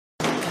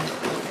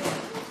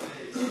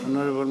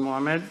Honorable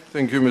Mohamed.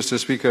 Thank you, Mr.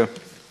 Speaker.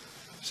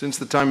 Since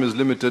the time is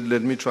limited,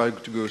 let me try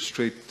to go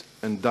straight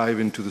and dive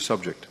into the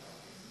subject.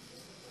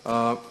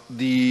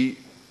 The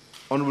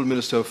Honourable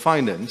Minister of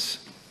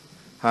Finance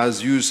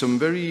has used some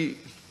very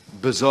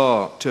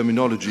bizarre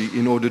terminology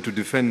in order to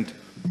defend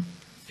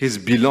his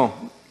bilan,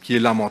 qui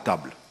est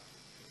lamentable.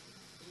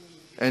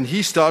 And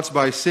he starts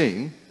by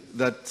saying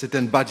that c'est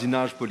un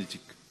badinage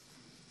politique.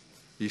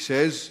 He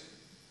says,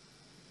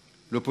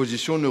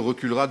 l'opposition ne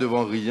reculera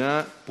devant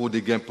rien pour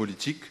des gains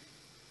politiques,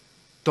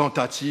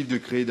 tentative de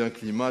créer un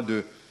climat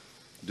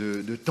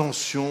de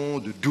tension,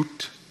 de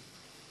doute.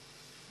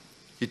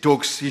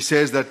 He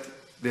says that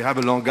they have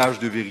a langage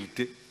de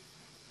vérité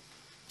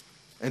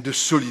and de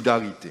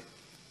solidarité.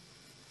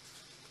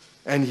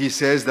 And he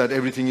says that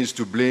everything is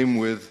to blame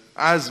with,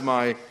 as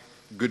my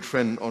good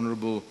friend,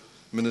 Honourable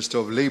Minister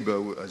of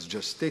Labour has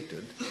just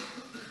stated,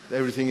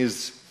 everything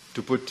is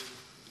to put,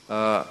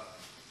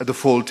 the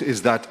fault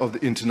is that of the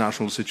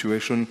international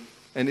situation,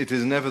 and it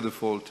is never the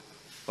fault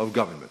of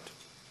government.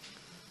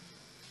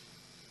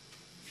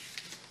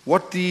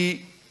 What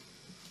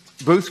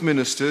both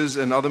ministers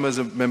and other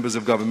members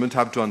of government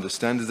have to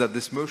understand is that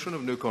this motion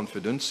of no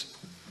confidence,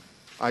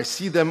 I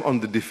see them on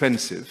the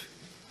defensive.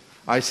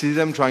 I see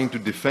them trying to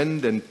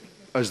defend and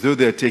as though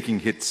they're taking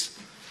hits.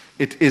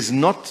 It is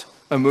not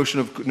a motion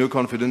of no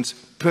confidence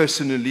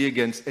personally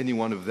against any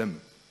one of them.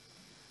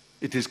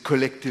 It is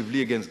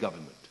collectively against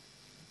government.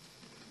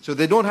 So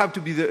they don't have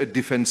to be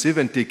defensive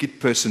and take it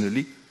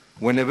personally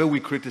whenever we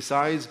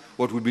criticize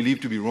what we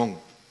believe to be wrong.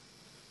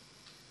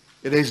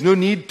 There is no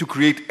need to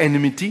create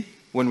enmity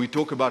when we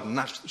talk about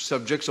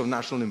subjects of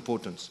national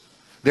importance.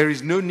 There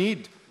is no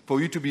need for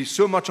you to be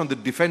so much on the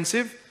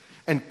defensive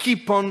and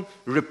keep on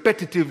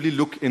repetitively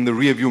look in the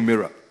rearview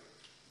mirror.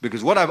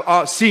 Because what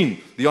I've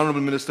seen the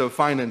Honourable Minister of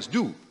Finance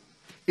do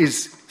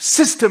is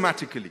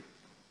systematically,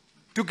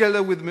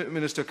 together with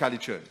Minister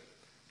Callichurn,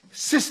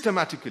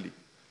 systematically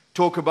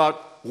talk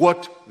about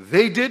what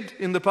they did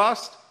in the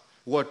past,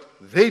 but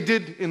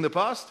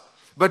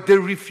they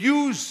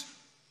refuse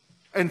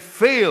and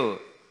fail,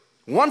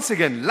 once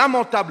again,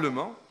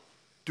 lamentablement,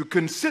 to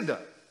consider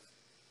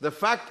the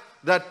fact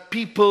that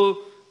people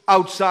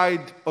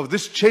outside of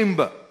this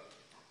chamber,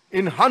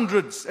 in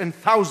hundreds and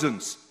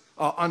thousands,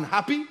 are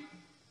unhappy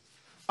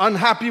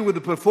with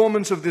the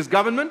performance of this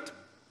government,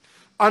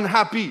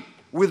 unhappy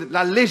with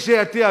la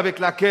légèreté avec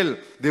laquelle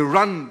they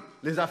run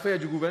les affaires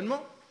du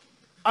gouvernement,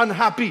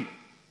 unhappy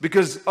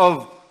because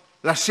of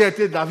la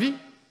cherté de la vie,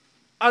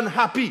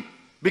 unhappy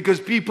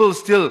because people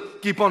still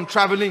keep on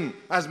traveling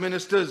as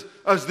ministers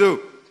as though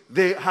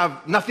they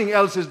have nothing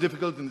else is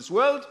difficult in this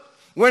world.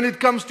 When it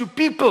comes to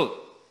people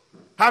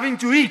having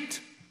to eat,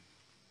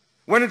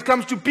 when it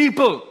comes to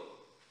people,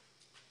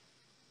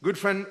 good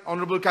friend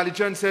Honourable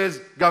Callichurn says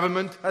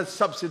government has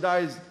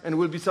subsidized and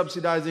will be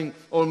subsidizing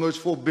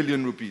almost 4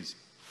 billion rupees.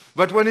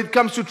 But when it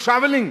comes to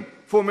traveling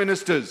for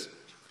ministers,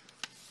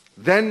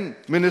 then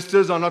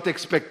ministers are not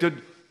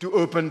expected to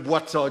open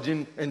boîtes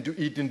sardines and to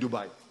eat in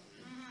Dubai.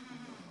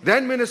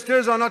 Then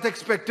ministers are not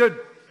expected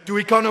to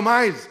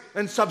economize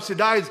and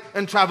subsidize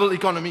and travel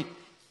economy.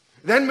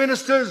 Then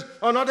ministers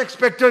are not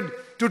expected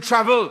to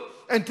travel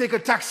and take a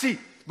taxi,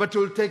 but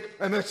to take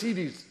a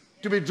Mercedes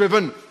to be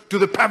driven to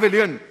the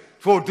pavilion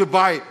for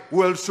Dubai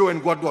World Show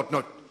and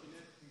whatnot.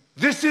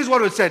 This is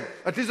what was said.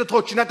 At least the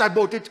trottinette, I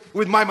bought it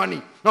with my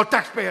money, not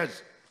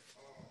taxpayers.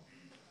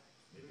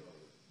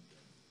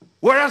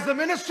 Whereas the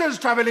ministers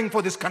traveling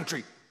for this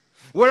country,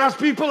 whereas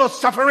people are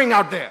suffering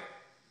out there,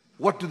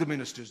 what do the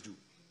ministers do?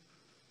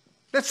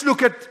 Let's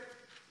look at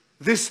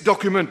this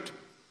document,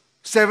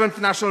 7th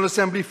National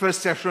Assembly,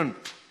 first session,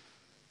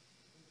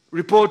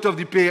 report of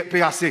the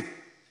PAC.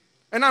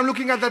 And I'm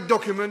looking at that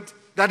document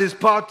that is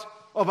part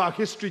of our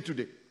history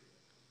today.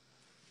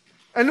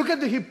 And look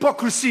at the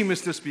hypocrisy,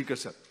 Mr. Speaker,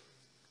 sir.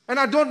 And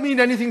I don't mean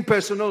anything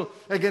personal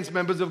against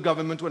members of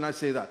government when I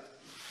say that.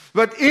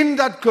 But in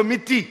that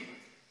committee,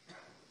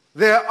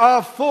 there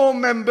are 4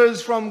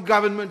 members from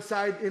government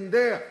side in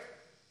there.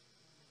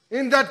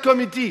 In that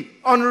committee,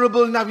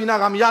 Honourable Navina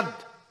Ramyad,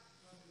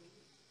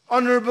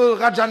 Honourable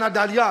Rajana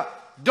Dalia,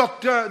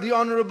 the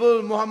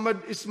Honourable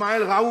Muhammad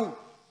Ismail Rao,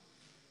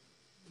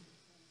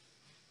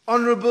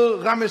 Honourable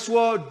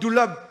Rameswar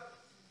Dulab.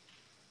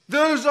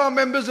 Those are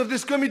members of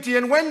this committee.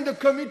 And when the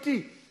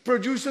committee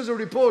produces a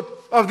report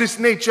of this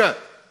nature,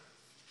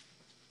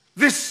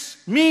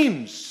 this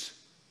means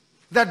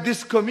that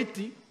this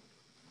committee,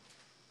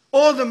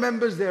 all the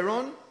members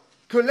thereon,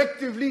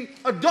 collectively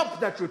adopt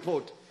that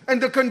report and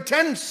the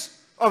contents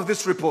of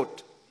this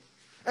report.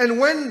 And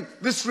when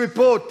this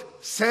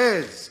report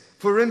says,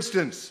 for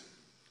instance,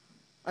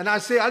 and I'll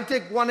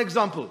take one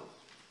example.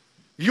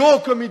 Your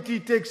committee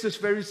takes this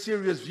very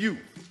serious view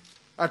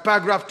at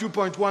paragraph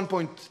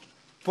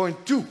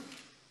 2.1.2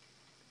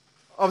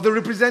 of the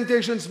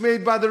representations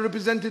made by the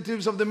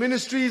representatives of the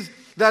ministries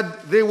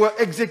that they were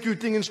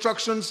executing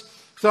instructions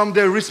from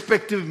their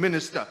respective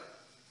minister.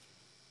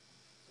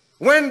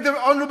 When the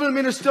Honourable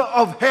Minister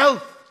of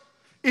Health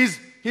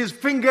his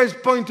finger is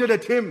pointed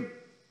at him,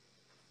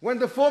 when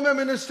the former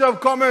Minister of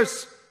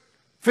Commerce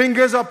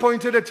Fingers are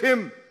pointed at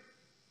him.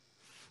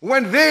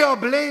 When they are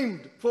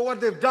blamed for what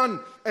they've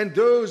done, and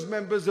those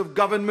members of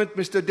government,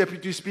 Mr.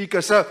 Deputy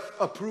Speaker, sir,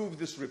 approve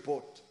this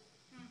report.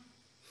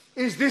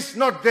 Is this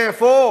not,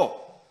 therefore,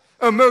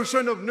 a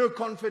motion of no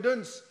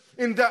confidence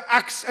in the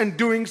acts and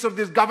doings of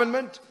this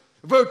government,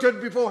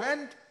 voted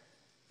beforehand?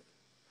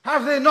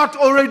 Have they not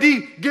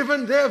already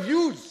given their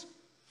views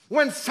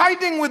when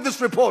siding with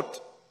this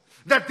report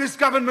that this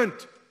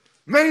government,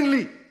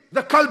 mainly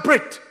the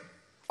culprit,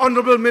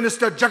 Honourable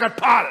Minister Jagat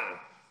Pal,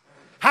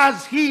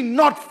 has he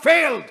not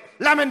failed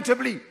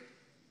lamentably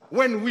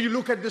when we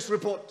look at this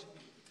report?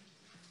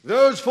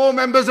 Those 4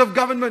 members of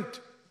government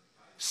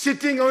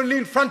sitting only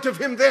in front of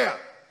him there,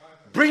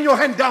 bring your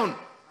hand down.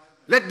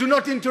 Do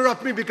not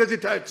interrupt me because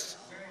it hurts.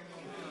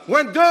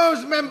 When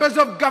those members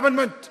of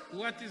government,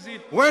 what is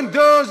it? When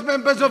those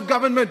members of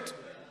government,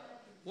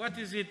 what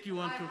is it you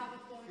want to?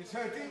 It's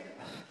hurting.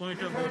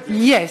 Point of order.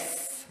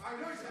 Yes,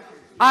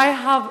 I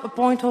have a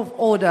point of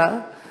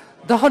order.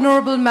 The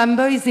honourable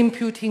member is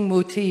imputing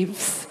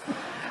motives.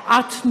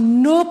 At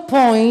no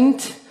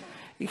point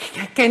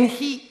can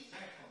he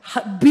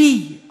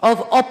be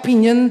of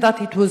opinion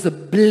that it was a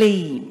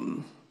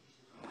blame.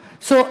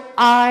 So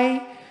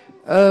I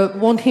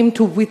want him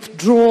to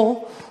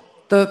withdraw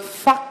the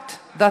fact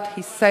that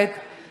he said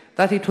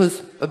that it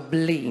was a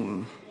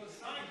blame.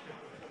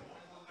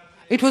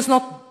 It was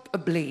not a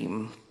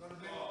blame.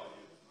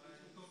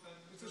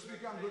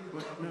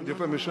 With your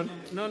permission?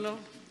 No.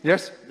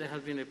 Yes? There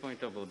has been a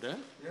point of order.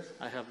 Yes.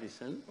 I have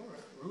listened.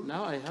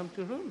 Now I have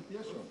to rule.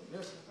 Yes, sir.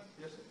 Yes.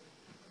 Yes, sir.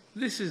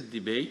 This is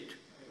debate.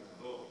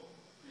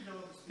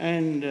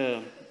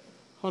 And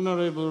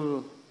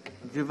Honourable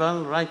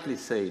Duval rightly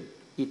said,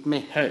 it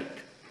may hurt.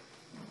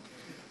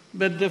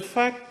 But the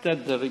fact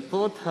that the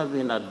report has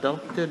been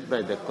adopted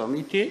by the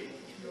committee,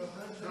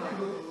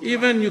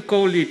 even you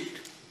call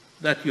it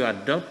that you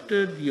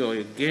adopted, you're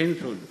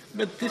against,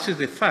 but this is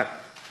a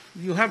fact.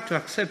 You have to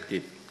accept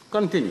it.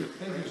 Continue.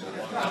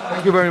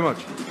 Thank you very much.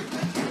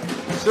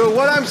 So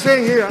what I'm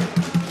saying here,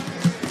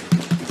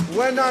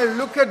 when I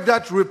look at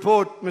that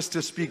report,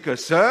 Mr. Speaker,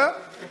 sir,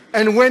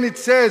 and when it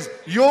says,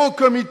 your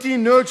committee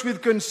notes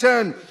with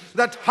concern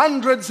that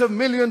hundreds of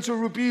millions of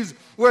rupees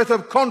worth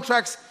of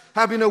contracts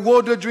have been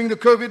awarded during the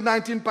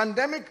COVID-19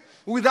 pandemic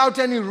without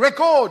any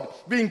record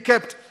being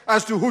kept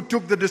as to who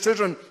took the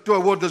decision to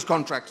award those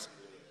contracts.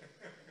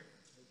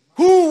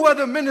 Who were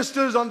the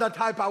ministers on that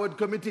high-powered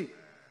committee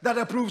that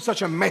approved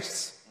such a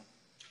mess?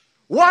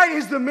 Why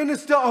is the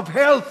Minister of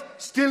Health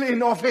still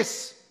in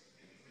office?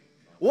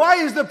 Why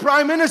is the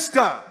Prime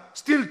Minister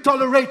still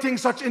tolerating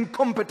such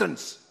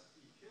incompetence?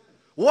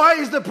 Why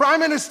is the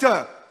Prime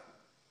Minister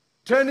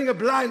turning a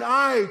blind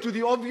eye to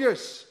the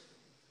obvious?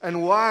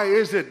 And why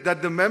is it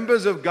that the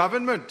members of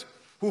government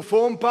who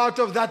form part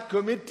of that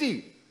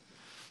committee,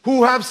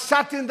 who have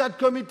sat in that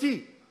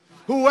committee,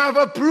 who have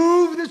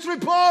approved this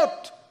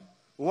report,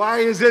 why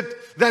is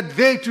it that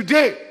they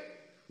today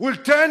will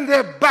turn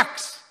their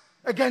backs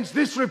against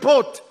this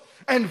report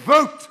and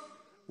vote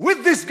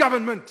with this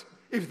government?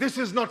 If this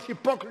is not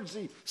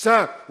hypocrisy,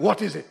 sir,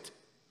 what is it?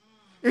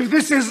 If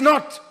this is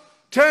not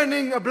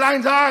turning a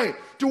blind eye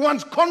to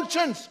one's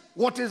conscience,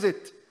 what is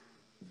it?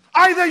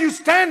 Either you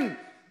stand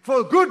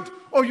for good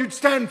or you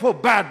stand for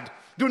bad.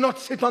 Do not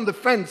sit on the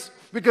fence,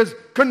 because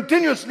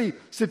continuously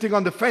sitting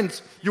on the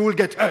fence, you will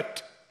get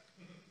hurt.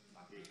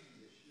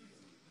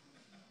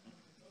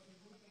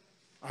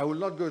 I will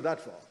not go that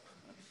far.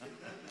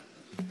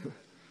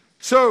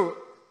 So,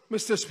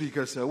 Mr.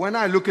 Speaker, sir, when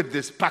I look at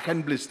this pack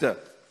and blister,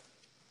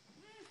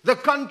 the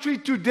country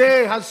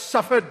today has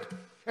suffered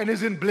and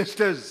is in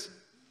blisters.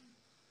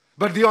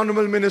 But the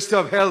Honourable Minister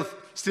of Health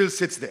still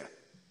sits there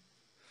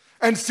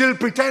and still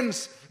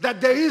pretends that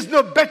there is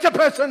no better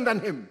person than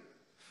him.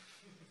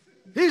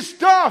 His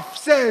staff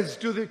says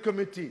to the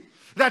committee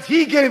that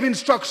he gave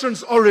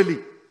instructions orally.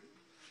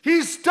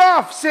 His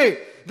staff say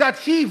that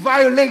he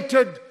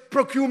violated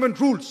procurement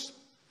rules.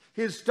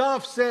 His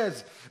staff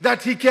says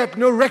that he kept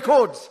no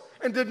records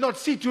and did not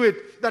see to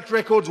it that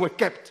records were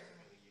kept.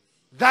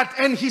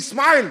 And he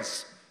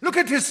smiles. Look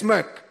at his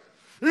smirk.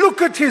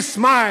 Look at his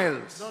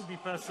smiles. Don't be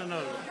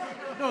personal.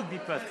 Don't be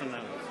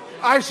personal.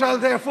 I shall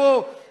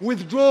therefore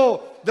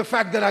withdraw the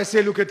fact that I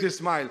say look at his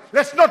smile.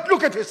 Let's not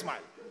look at his smile.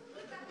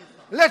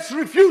 Let's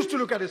refuse to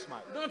look at his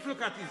smile. Don't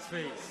look at his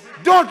face.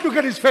 Don't look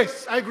at his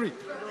face. I agree.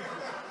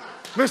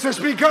 Mr.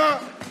 Speaker,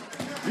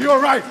 you're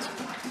right.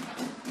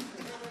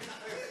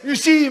 You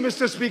see,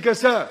 Mr. Speaker,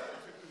 sir,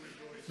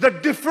 the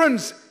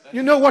difference,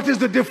 you know what is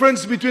the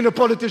difference between a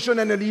politician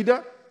and a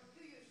leader?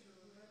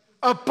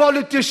 A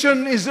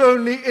politician is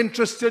only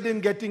interested in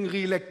getting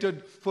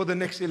re-elected for the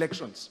next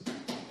elections.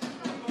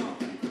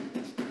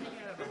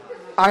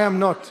 I am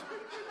not.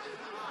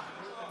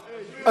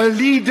 A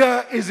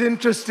leader is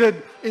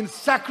interested in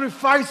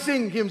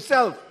sacrificing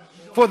himself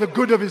for the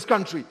good of his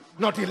country,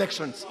 not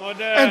elections.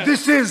 Order. And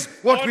this is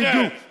what we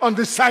Order. do on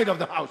this side of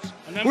the house.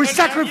 We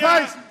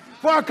sacrifice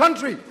for our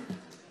country,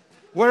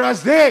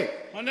 whereas they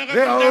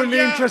are only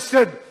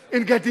interested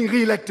in getting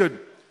re-elected.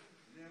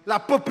 La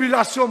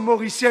population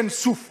mauricienne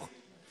souffre.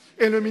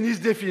 et le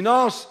ministre des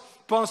Finances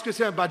pense que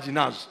c'est un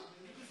badinage.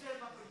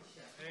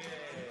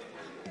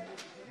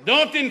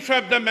 Don't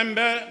interrupt the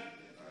member.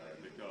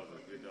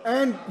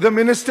 And the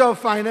Minister of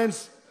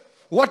Finance,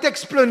 what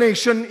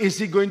explanation is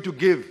he going to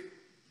give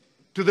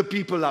to the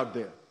people out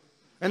there?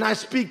 And I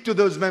speak to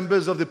those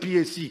members of the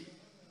PAC,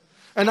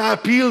 and I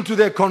appeal to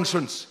their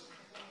conscience.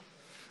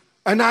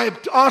 And I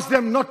ask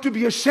them not to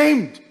be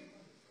ashamed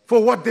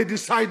for what they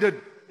decided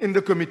in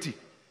the committee.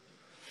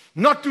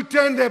 Not to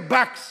turn their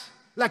backs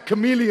like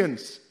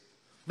chameleons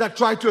that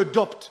try to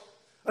adopt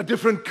a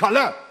different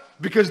color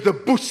because the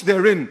bush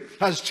they're in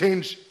has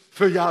changed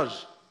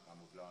feuillage.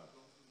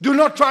 Do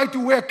not try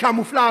to wear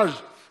camouflage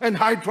and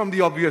hide from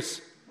the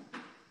obvious.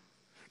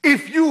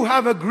 If you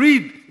have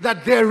agreed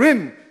that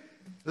therein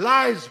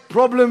lies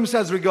problems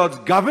as regards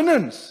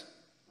governance,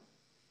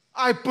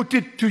 I put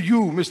it to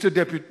you,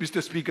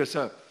 Mr. Speaker,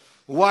 sir.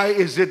 Why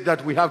is it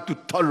that we have to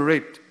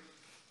tolerate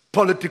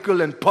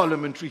political and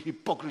parliamentary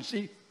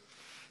hypocrisy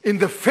in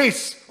the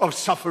face of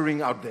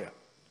suffering out there?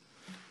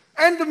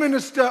 And the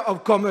Minister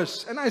of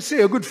Commerce, and I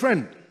say a good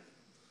friend,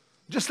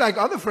 just like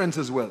other friends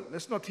as well.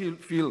 Let's not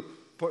feel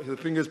the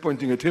fingers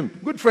pointing at him.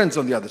 Good friends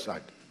on the other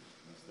side.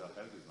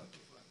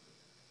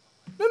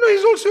 No,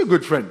 he's also a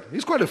good friend.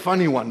 He's quite a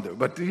funny one, though,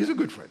 but he's a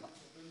good friend.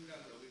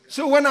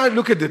 So when I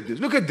look at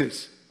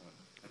this.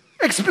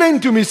 Explain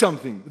to me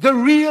something. The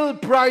real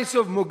price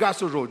of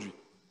mogas aujourd'hui,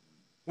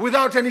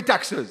 without any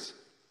taxes,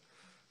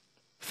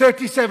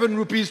 37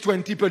 rupees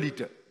 20 per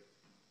litre.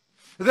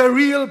 The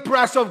real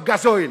price of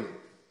gasoil,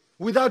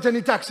 without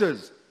any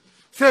taxes,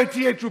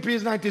 38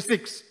 rupees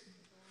 96.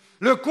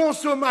 Le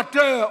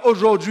consommateur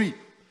aujourd'hui,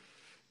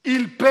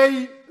 il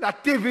paye la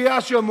TVA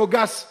sur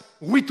mogas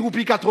 8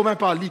 roupies 80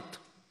 par litre.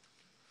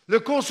 Le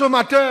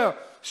consommateur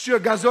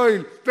sur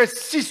gasoil fait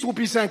 6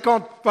 roupies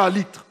 50 par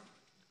litre.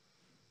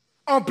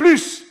 En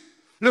plus,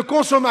 le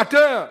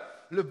consommateur,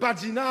 le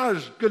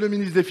badinage que le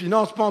ministre des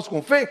Finances pense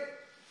qu'on fait,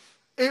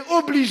 est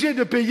obligé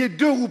de payer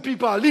 2 roupies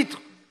par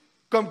litre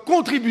comme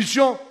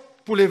contribution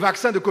pour les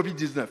vaccins de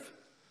Covid-19.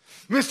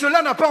 Mais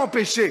cela n'a pas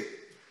empêché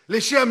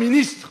les chers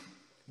ministres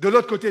de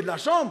l'autre côté de la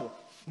Chambre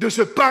de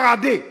se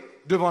parader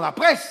devant la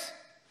presse,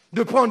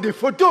 de prendre des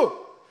photos,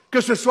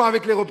 que ce soit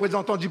avec les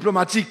représentants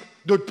diplomatiques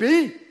d'autres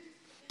pays,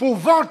 pour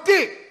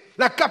vanter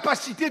la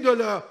capacité de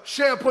leur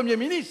cher Premier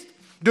ministre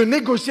de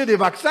négocier des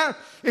vaccins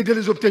et de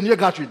les obtenir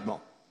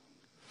gratuitement.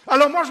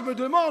 Alors moi je me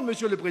demande,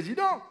 Monsieur le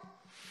Président,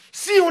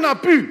 si on a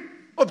pu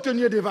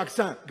obtenir des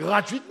vaccins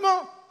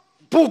gratuitement,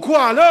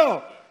 pourquoi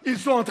alors ils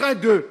sont en train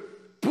de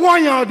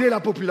poignarder la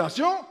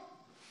population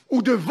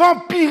ou de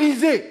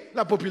vampiriser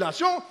la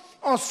population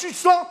en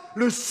suçant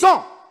le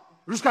sang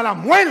jusqu'à la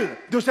moelle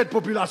de cette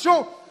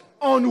population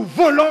en nous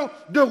volant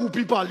 2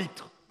 roupies par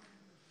litre?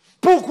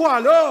 Pourquoi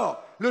alors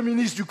le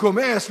ministre du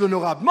Commerce,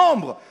 l'honorable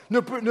membre,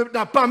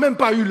 n'a même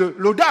pas eu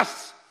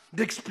l'audace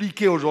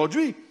d'expliquer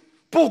aujourd'hui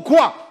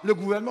pourquoi le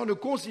gouvernement ne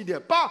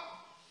considère pas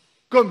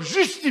comme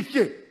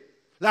justifié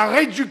la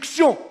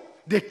réduction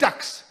des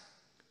taxes?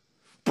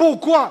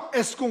 Pourquoi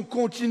est-ce qu'on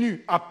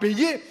continue à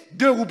payer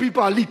 2 roupies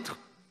par litre?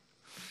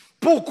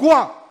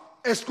 Pourquoi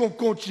est-ce qu'on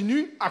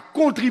continue à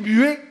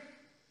contribuer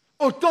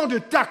autant de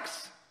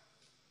taxes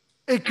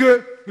et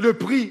que le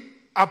prix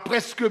a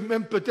presque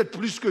même peut-être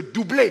plus que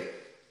doublé?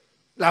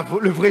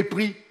 Le vrai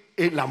prix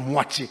est la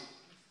moitié.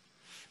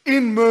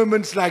 In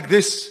moments like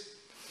this,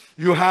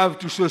 you have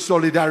to show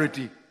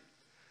solidarity.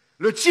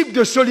 Le type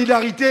de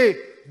solidarité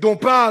dont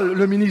parle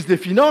le ministre des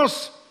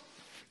Finances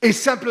est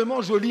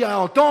simplement joli à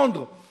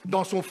entendre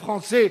dans son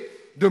français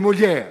de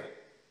Molière.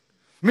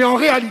 Mais en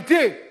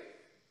réalité,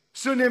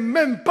 ce n'est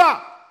même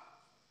pas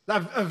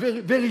un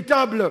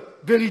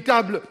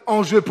véritable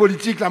enjeu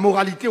politique, la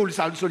moralité ou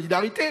la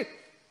solidarité.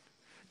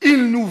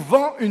 Il nous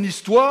vend une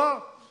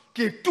histoire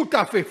qui est tout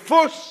à fait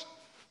fausse,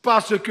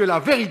 parce que la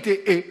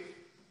vérité est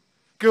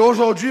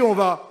qu'aujourd'hui, on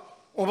va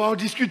en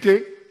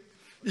discuter,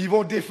 ils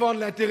vont défendre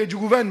l'intérêt du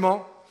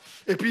gouvernement,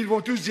 et puis ils vont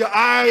tous dire «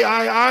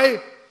 Aïe,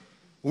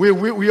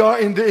 we are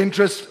in the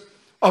interest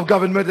of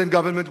government and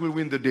government will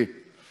win the day ».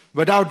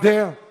 But out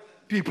there,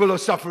 people are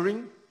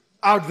suffering.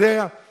 Out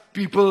there,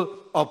 people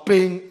are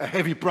paying a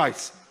heavy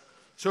price.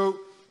 So,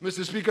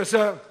 Mr. Speaker,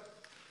 sir,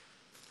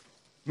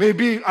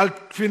 maybe I'll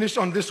finish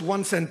on this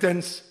one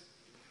sentence.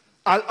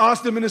 I'll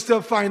ask the Minister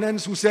of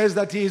Finance, who says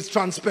that he is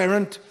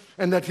transparent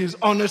and that he is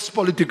honest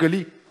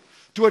politically,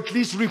 to at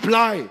least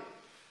reply.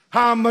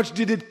 How much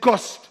did it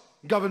cost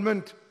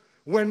government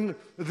when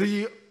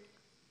the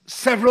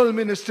several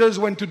ministers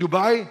went to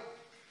Dubai?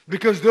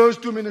 Because those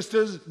two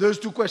ministers, those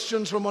two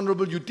questions from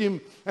Honorable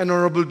Yutim and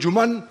Honorable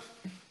Juman,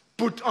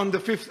 put on the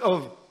 5th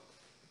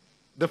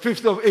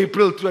of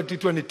April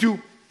 2022,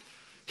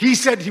 he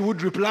said he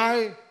would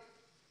reply.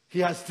 He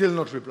has still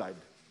not replied.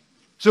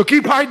 So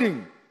keep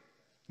hiding.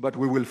 But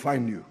we will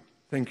find you.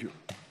 Thank you.